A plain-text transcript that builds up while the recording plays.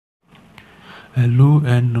Hello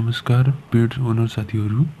and नमस्कार pet owner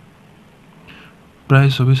साथीहरू। प्राय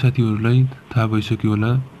सबै साथीहरूलाई थाहा भइसक्यो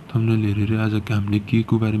होला थम्बनेल हेरेर आज हामीले के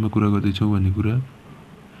को बारेमा कुरा गर्दैछौँ भन्ने कुरा।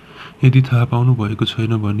 यदि थाहा पाउनु भएको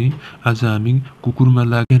छैन भने आज हामी कुकुरमा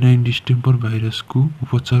लाग्ने क्यानाइन डिस्टेम्पर भाइरसको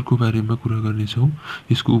उपचारको बारेमा कुरा गर्नेछौँ।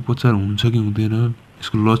 यसको उपचार हुन्छ कि हुँदैन,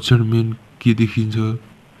 यसको लक्षण मेन के देखिन्छ,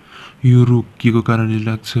 यो रोग के को कारणले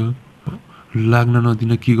लाग्छ, लाग्न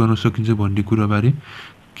नदिन के गर्न सकिन्छ भन्ने कुराबारे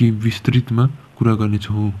कि विस्तृतमा कुरा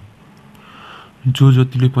गर्नेछौँ। जो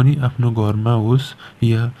जतिले पनि आफ्नो घरमा होस्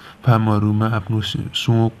या फार्महरूमा आफ्नो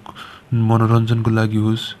सोख मनोरञ्जनको लागि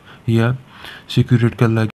होस् या सेक्युरिटीका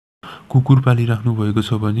लागि कुकुर पालिराख्नु भएको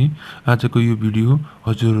छ भने आजको यो भिडियो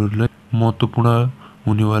हजुरहरूलाई महत्त्वपूर्ण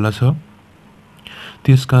हुनेवाला छ।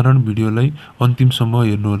 त्यसकारण भिडियोलाई अन्तिमसम्म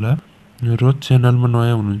हेर्नुहोला र च्यानलमा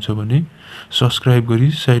नयाँ हुनुहुन्छ भने सब्स्क्राइब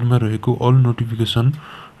गरी साइडमा रहेको अल नोटिफिकेसन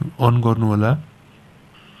अन गर्नुहोला,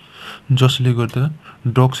 जसले गर्दा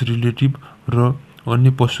डग्स रिलेटिभ र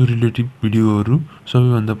अन्य पशु रिलेटिभ भिडियोहरू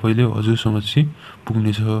सबैभन्दा पहिले हजुर समक्ष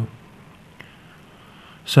पुग्नेछ।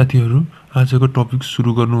 साथीहरू, आजको टपिक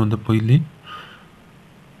सुरु गर्नुभन्दा पहिले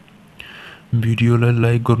भिडियोलाई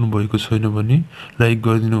लाइक गर्नुभएको छैन भने लाइक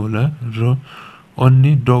गरिदिनु होला र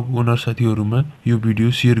अन्य डग ओनर साथीहरूमा यो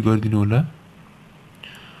भिडियो सेयर गरिदिनु होला,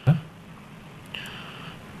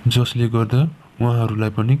 जसले गर्दा उहाँहरूलाई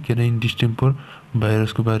पनि क्यानाइन डिस्टेम्पर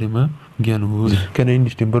भाइरसको बारेमा ज्ञान होस्। क्यानाइन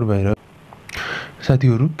डिस्टेम्पर भाइरस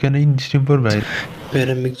साथीहरू, क्यानाइन डिस्टेम्पर भाइरस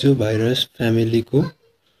प्यारामिक्जो भाइरस फ्यामिलीको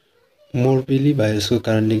मोर्बिली भाइरसको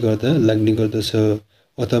कारणले गर्दा लाग्ने गर्दछ,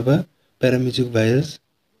 अथवा प्यारामिक्जो भाइरस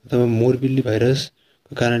अथवा मोर्बिली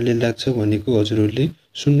भाइरसको कारणले लाग्छ भनेको हजुरहरूले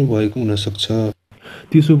सुन्नुभएको हुनसक्छ।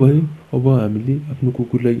 त्यसो भए अब हामीले आफ्नो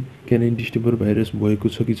कुकुरलाई क्यानाइन डिस्टेम्पर भाइरस भएको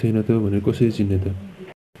छ कि छैन त भनेर कसरी चिन्ने त?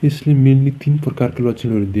 यसले मेनली 3 प्रकारका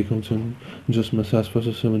लक्षणहरू देखाउँछन्, जसमा श्वास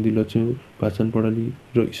प्रश्वास सम्बन्धी लक्षण, पाचन प्रणाली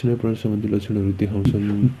र स्नायु प्रणाली सम्बन्धी लक्षणहरू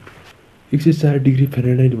देखाउँछन्। 104 डिग्री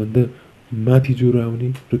फ्यारेनहाइट भन्दा माथि ज्वरो आउने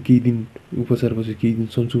र केही दिन उपचारपछि केही दिन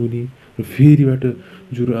सन्चो हुने र फेरिबाट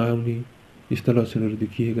ज्वरो आउने यस्ता लक्षणहरू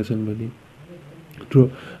देखिएका छन् भने, र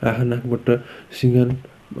आँखा नाकबाट सिँगान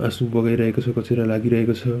आँसु बगाइरहेको छ, कचेरा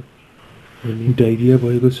लागिरहेको छ अनि डाइरिया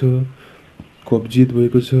भएको छ, कब्जियत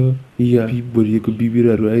भएको छ या भरिएको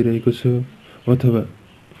बिबिराहरू आइरहेको छ, अथवा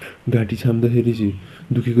घाँटी छाम्दाखेरि चाहिँ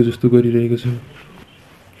दुखेको जस्तो गरिरहेको छ,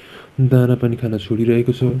 दाना पानी खान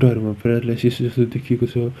छोडिरहेको छ, खुट्टाहरूमा प्यारालाइसिस जस्तो देखिएको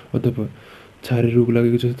छ, अथवा छारे रोग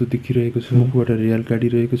लागेको जस्तो देखिरहेको छ, मुखबाट रियाल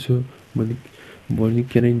काटिरहेको छ भने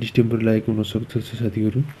क्यानाइन डिस्टेम्पर लागेको हुनसक्छ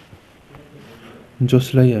साथीहरू,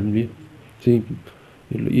 जसलाई हामीले चाहिँ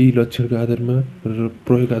यही लक्षणका आधारमा र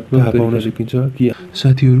प्रयोगआत्मक थाहा पाउन सकिन्छ कि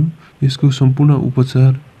साथीहरू यसको सम्पूर्ण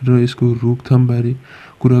उपचार र यसको रोकथामबारे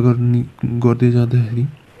कुरा गर्दै जाँदाखेरि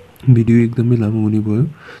भिडियो एकदमै लामो हुने भयो।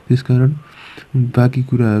 त्यसकारण बाँकी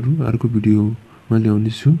कुराहरू अर्को भिडियोमा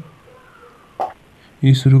ल्याउनेछु।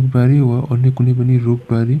 यस रोगबारे वा अन्य कुनै पनि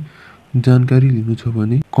रोगबारे जानकारी लिनु छ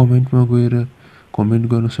भने कमेन्टमा गएर कमेन्ट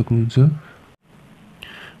गर्न सक्नुहुन्छ।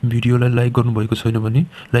 भिडियोलाई लाइक गर्नुभएको छैन भने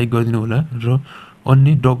लाइक गरिदिनु होला र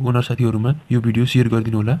अन्य डग ओनर साथीहरूमा यो भिडियो सेयर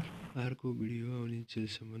गरिदिनु होला। अर्को भिडियो आउने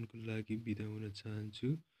जेलसम्मको लागि बिदा हुन चाहन्छु।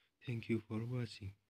 Thank you for watching.